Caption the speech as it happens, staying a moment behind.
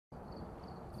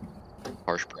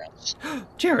harsh browns.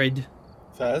 Jared.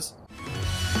 Faz?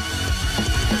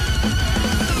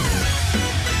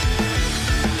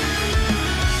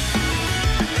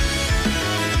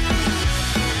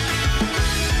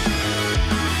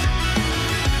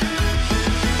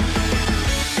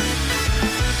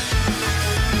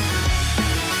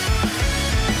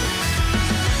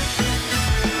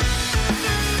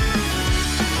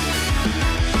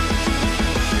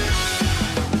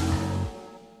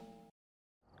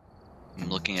 I'm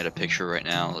looking at a picture right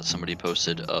now that somebody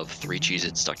posted of 3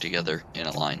 Cheez-Its stuck together in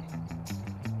a line.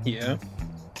 Yeah.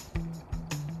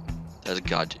 That's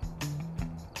God.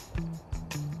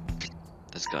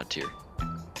 That's God tier.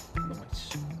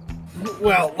 Nice.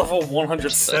 Well, level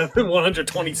 107,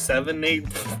 127, Nate.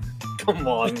 Come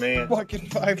on, man. Fucking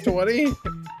 520.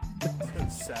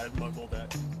 Sad Muggle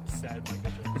that. Sad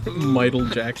Muggle. Michael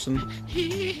Jackson.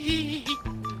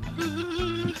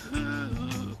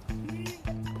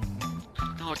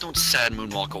 No, don't sad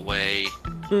moonwalk away.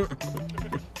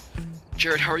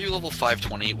 Jared, how are you level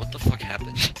 520? What the fuck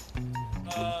happened?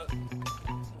 So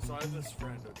I have this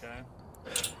friend, okay?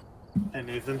 Hey,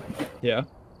 Nathan. Yeah.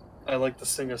 I like to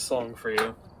sing a song for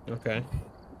you. Okay.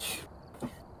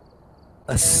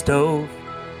 A stove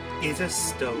is a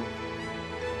stove,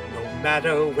 no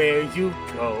matter where you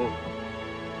go.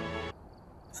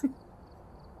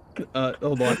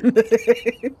 Hold on.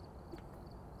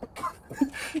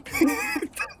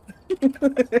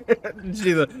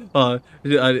 See the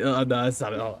that's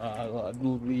not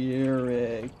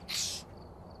lyrics.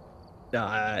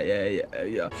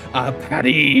 Yeah. A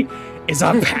patty is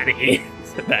a patty.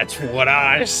 That's what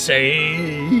I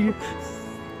say.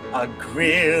 A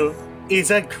grill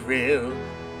is a grill.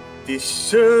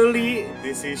 This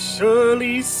is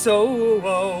surely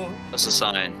so. That's a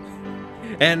sign.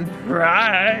 And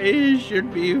fries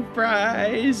should be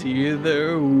fries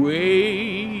either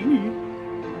way.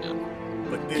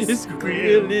 But This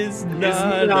grill is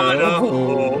not a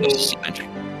home. This is magic.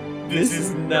 This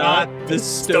is not the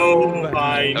stove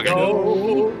I Okay.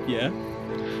 know. Yeah.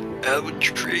 I would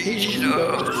trade it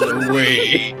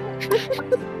Away.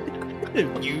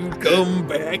 If you come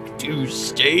back to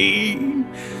stay,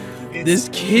 this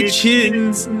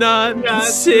kitchen's not the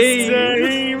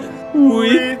same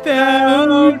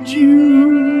without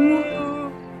you.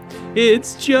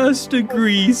 It's just a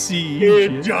greasy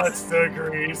It's just a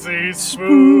greasy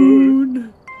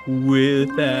spoon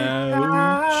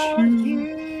without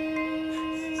you.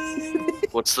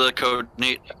 What's the code,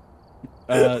 Nate?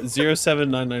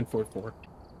 079944.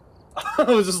 I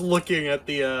was just looking at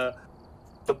the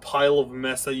pile of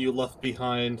mess that you left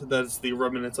behind. That's the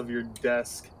remnants of your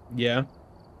desk. Yeah.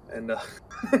 And that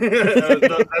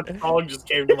song just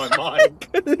came to my mind.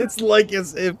 It's like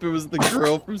as if it was the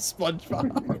girl from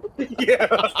SpongeBob. Yeah.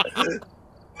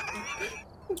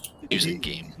 Music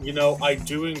game. You know, I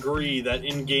do agree that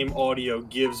in-game audio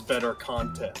gives better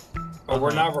content. But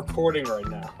we're not recording right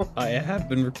now. I have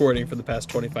been recording for the past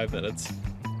 25 minutes.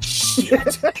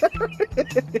 Shit.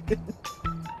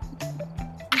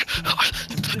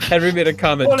 Henry made a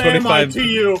comment. What 25 am I to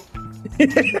you?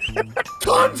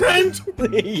 Content!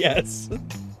 Yes.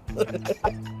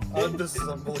 This is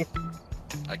unbelievable.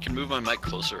 I can move my mic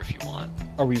closer if you want.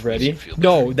 Are we ready? Feel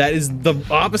No, that is the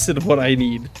opposite of what I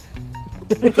need.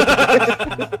 You're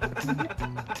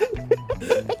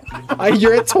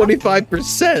at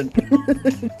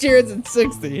 25%. Jared's at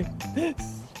 60.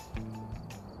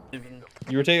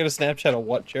 You were taking a Snapchat of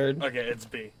what, Jared? Okay, it's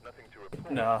B.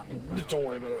 Nah, don't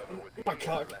worry about it. My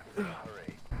cock.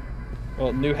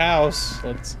 Well, new house.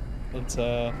 Let's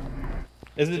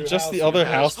is it New just house, the new other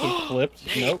house. house that flipped?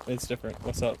 Nope, it's different.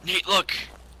 What's up? Nate, look!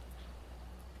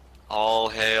 All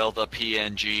hail the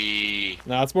PNG.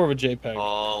 Nah, it's more of a JPEG.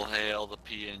 All hail the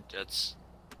PNG. That's...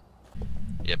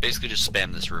 Yeah, basically just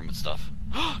spam this room with stuff.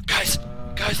 Guys!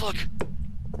 Guys, look!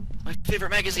 My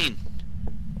favorite magazine!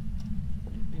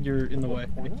 You're in the way.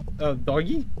 Oh,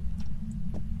 doggy?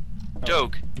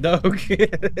 Doge. Dog.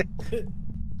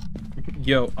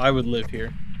 Yo, I would live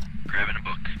here. Grabbing a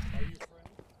book.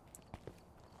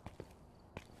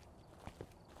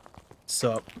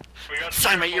 Sup?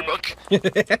 Sign my yearbook!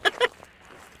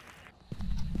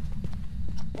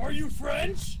 Are you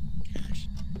French?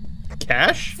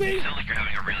 Cash? You sound like you're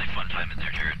having a really fun time in there,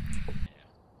 Jared.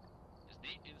 Is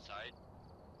Nate inside?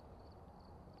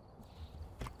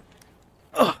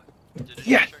 Oh,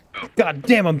 yeah. Oh. God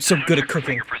damn, I'm so good at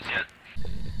cooking. Fingerprints yet?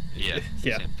 Yeah.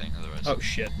 Yeah. Same thing, otherwise. Oh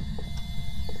shit.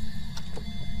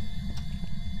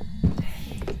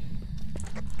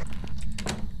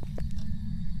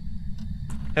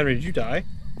 Henry, did you die?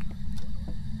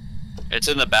 It's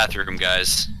in the bathroom,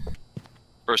 guys.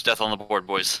 First death on the board,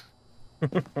 boys.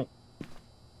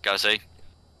 Gotta say,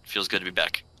 feels good to be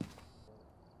back.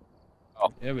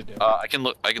 Oh, Yeah, we do. I can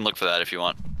look for that if you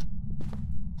want.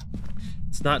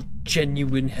 It's not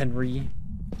genuine Henry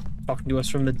talking to us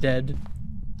from the dead.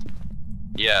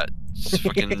 Yeah, it's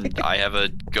fucking. I have a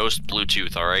ghost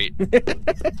Bluetooth. All right,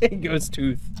 Ghost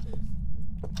tooth.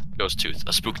 ghost tooth,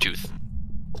 a spook tooth.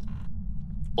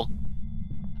 Oh.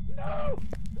 No!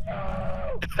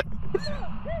 No!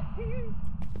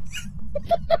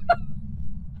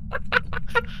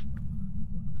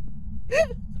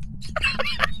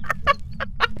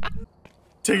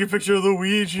 Take a picture of the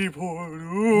Ouija board.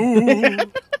 Ooh.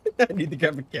 I need to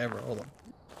grab a camera. Hold on.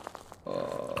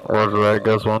 Roger that,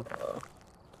 guess one.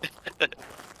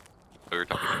 We were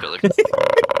talking to Billy.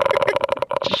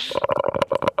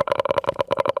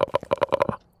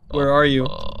 Where are you?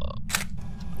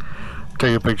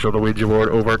 Take a picture of the Ouija board,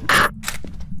 over.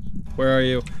 Where are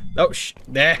you? Oh,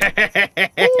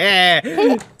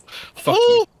 fuck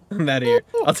you. I'm out of here.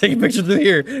 I'll take a picture through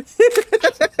here.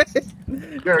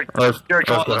 Jared, Jared,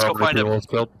 come on, let's go find him.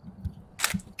 Killed.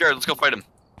 Jared, let's go find him.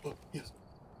 Oh, yes.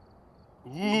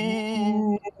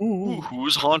 Ooh,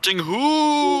 who's haunting who?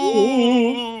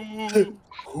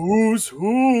 Who's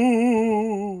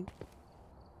who?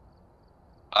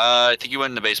 I think you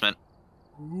went in the basement.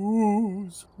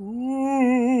 Who's who?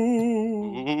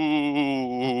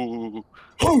 Ooh.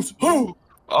 Who's who?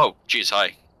 Oh, jeez,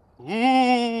 hi.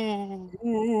 Ooh.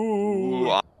 Ooh,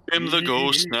 I'm the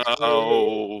ghost now.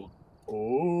 Oh. Ooh.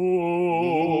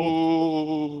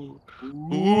 Ooh.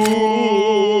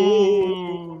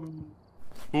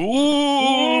 Ooh.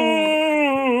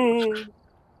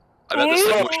 I bet this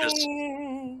thing wishes.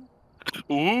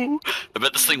 Ooh. I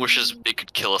bet this thing wishes it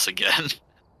could kill us again.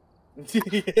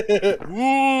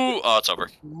 Ooh. Oh, it's over.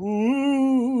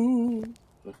 Ooh.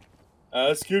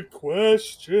 Ask your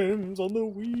questions on the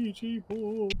Ouija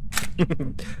board.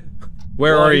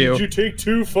 Where are you? Why did you take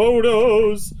 2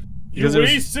 photos? You Because it was-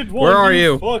 wasted one. Where are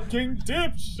you? Fucking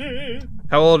dipshit.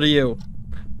 How old are you?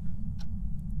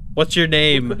 What's your I'm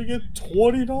name? gonna get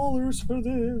 $20 for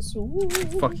this. Ooh.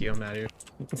 Fuck you, I'm out of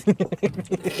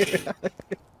here.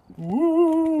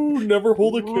 Ooh, never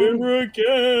hold a camera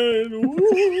again.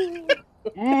 Ooh.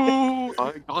 Ooh,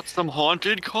 I got some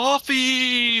haunted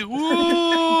coffee. Ooh.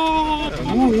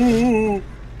 Ooh,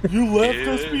 you left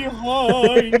us Yeah.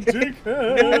 behind,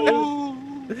 dickhead.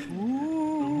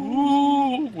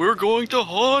 Ooh, we're going to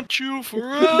haunt you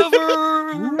forever.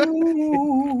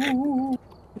 Ooh.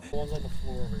 One's on the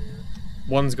floor over here.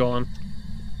 One's gone.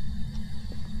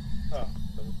 Oh,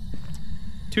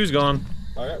 2's gone.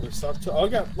 alright, we stopped.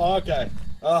 Okay. Okay,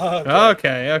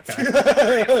 okay.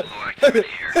 Okay.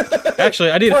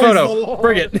 Actually, I need a Praise the photo. Lord.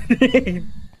 Bring it.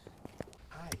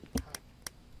 Hi.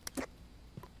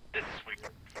 This is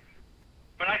weird.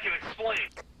 But I can explain.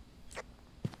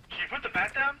 Can you put the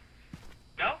bat down?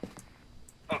 No?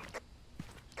 Oh.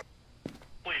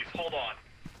 Please, hold on.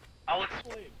 I'll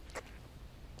explain.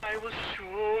 I will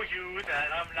show you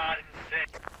that I'm not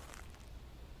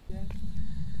insane.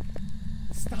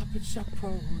 Stop it, shop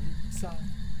inside.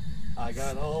 I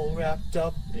got all wrapped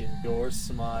up in your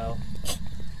smile.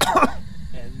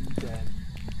 And then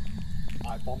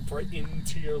I bumped right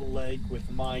into your leg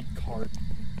with my cart.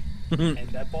 And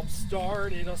that bump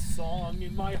started a song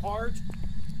in my heart.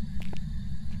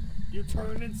 You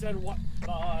turned and said, what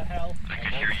the hell? I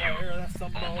can hear you That's the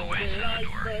all the moment way to the I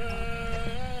door.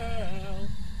 fell.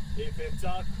 If it's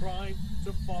a crime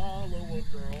to follow a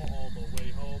girl all the way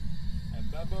home and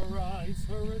memorize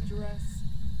her address,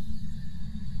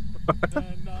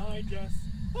 then I guess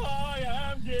I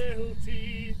am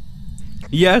guilty.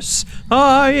 Yes,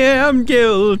 I am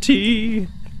guilty.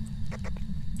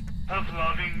 Of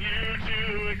loving you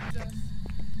to excess.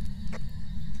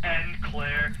 And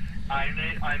Claire, I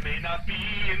may not be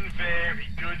in very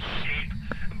good shape,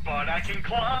 but I can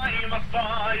climb a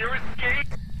fire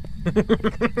escape.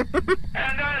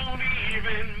 And I don't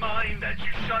even mind that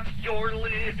you shut your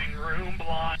living room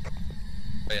blind.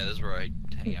 Oh, yeah, this is where I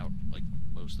hang out like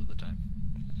most of the time.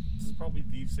 This is probably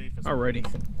the safest. Alrighty.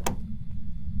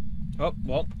 Oh,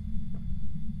 well.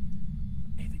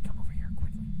 Nathan, come over here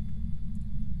quickly.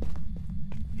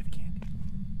 Give candy.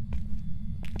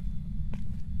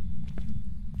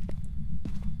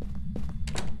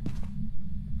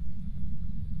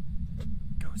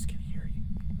 Ghost can hear you.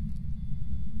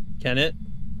 Can it?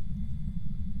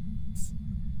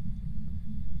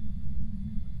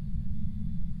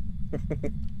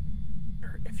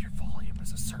 Or if your volume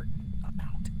is a certain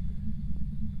amount.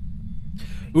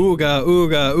 Ooga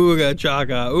ooga ooga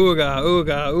chaka ooga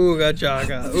ooga ooga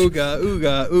chaka ooga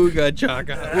ooga ooga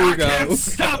chaka ooga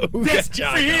ooga ooga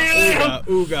chaka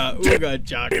ooga ooga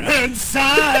chaka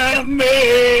Inside of me.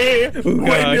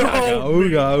 ooga chaka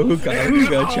ooga ooga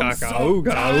ooga chaka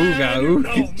ooga ooga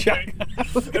ooga chaka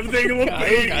Everything will be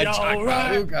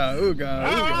alright. ooga ooga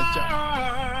ooga chaka.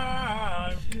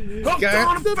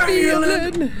 Got the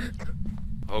feeling.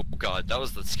 Oh god, that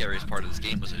was the scariest part of this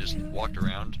game. Was I just walked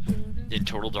around in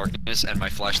total darkness and my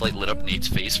flashlight lit up Nate's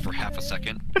face for half a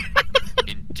second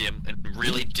in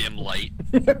really dim light.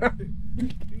 I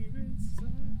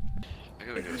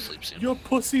gotta go to sleep soon. Your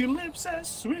pussy lips as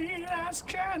sweet as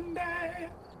candy.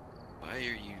 Why are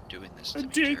you doing this to me,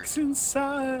 Dick's Jared?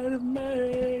 inside of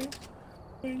me.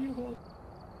 When you hold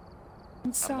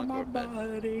inside I'm my not going to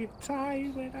body,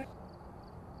 tight when I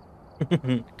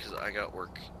Because I got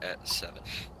work at 7.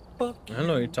 fuck I don't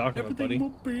know what you're talking about, buddy. everything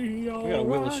will be We got a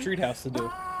Willow alright. Street house to do.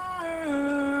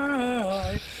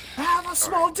 I have a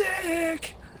small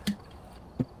dick.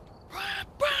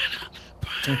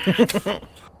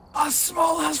 A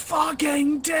small as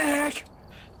fucking dick.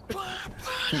 You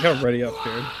got ready up,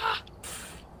 Jared.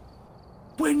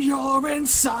 When you're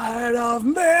inside of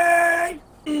me.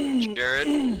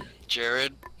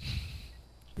 Jared,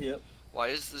 Yep. why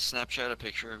is the Snapchat a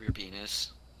picture of your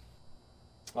penis?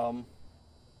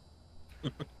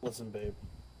 Listen, babe.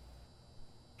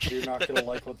 You're not gonna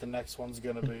like what the next one's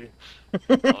gonna be.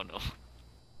 Oh no.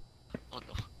 Oh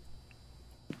no.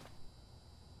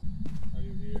 Are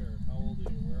you here? How old are you?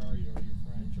 Where are you? Are you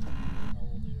French? How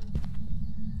old are you?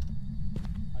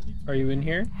 Are you in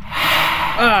here?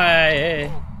 Ah,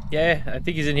 yeah, I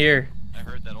think he's in here. I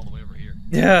heard that all the way over here.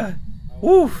 Yeah.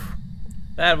 Woof.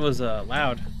 That was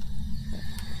loud.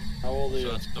 How old are you?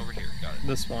 So it's over here. Got it.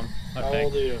 This one, I How think.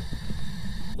 old are you?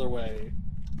 Other way.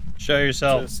 Show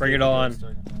yourself. Just Bring it leave on.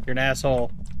 during the night. You're an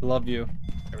asshole. I love you.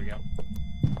 There we go.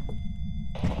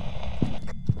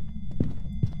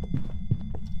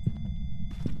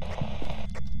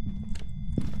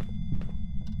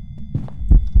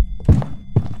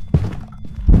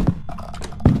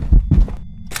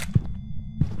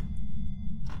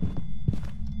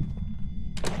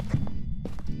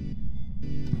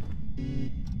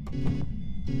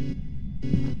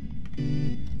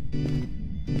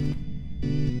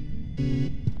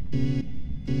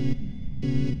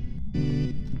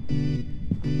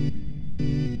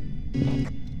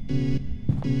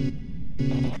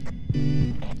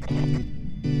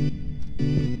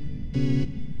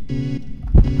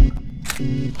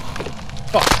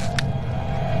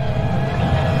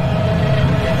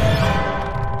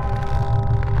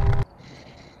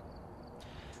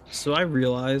 So I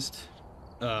realized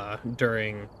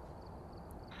during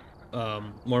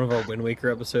one of our Wind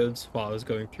Waker episodes, while I was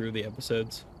going through the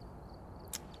episodes,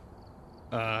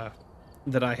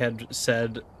 that I had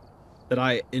said that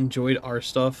I enjoyed our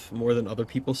stuff more than other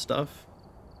people's stuff.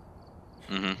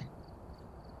 Mm-hmm.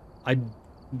 I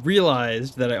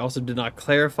realized that I also did not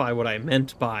clarify what I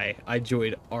meant by I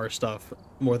enjoyed our stuff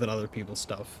more than other people's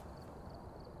stuff.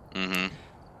 Mm-hmm.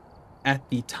 At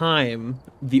the time,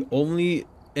 the only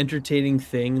entertaining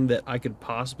thing that I could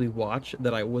possibly watch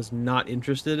that I was not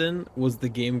interested in was the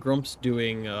Game Grumps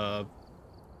doing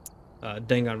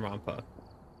Danganronpa,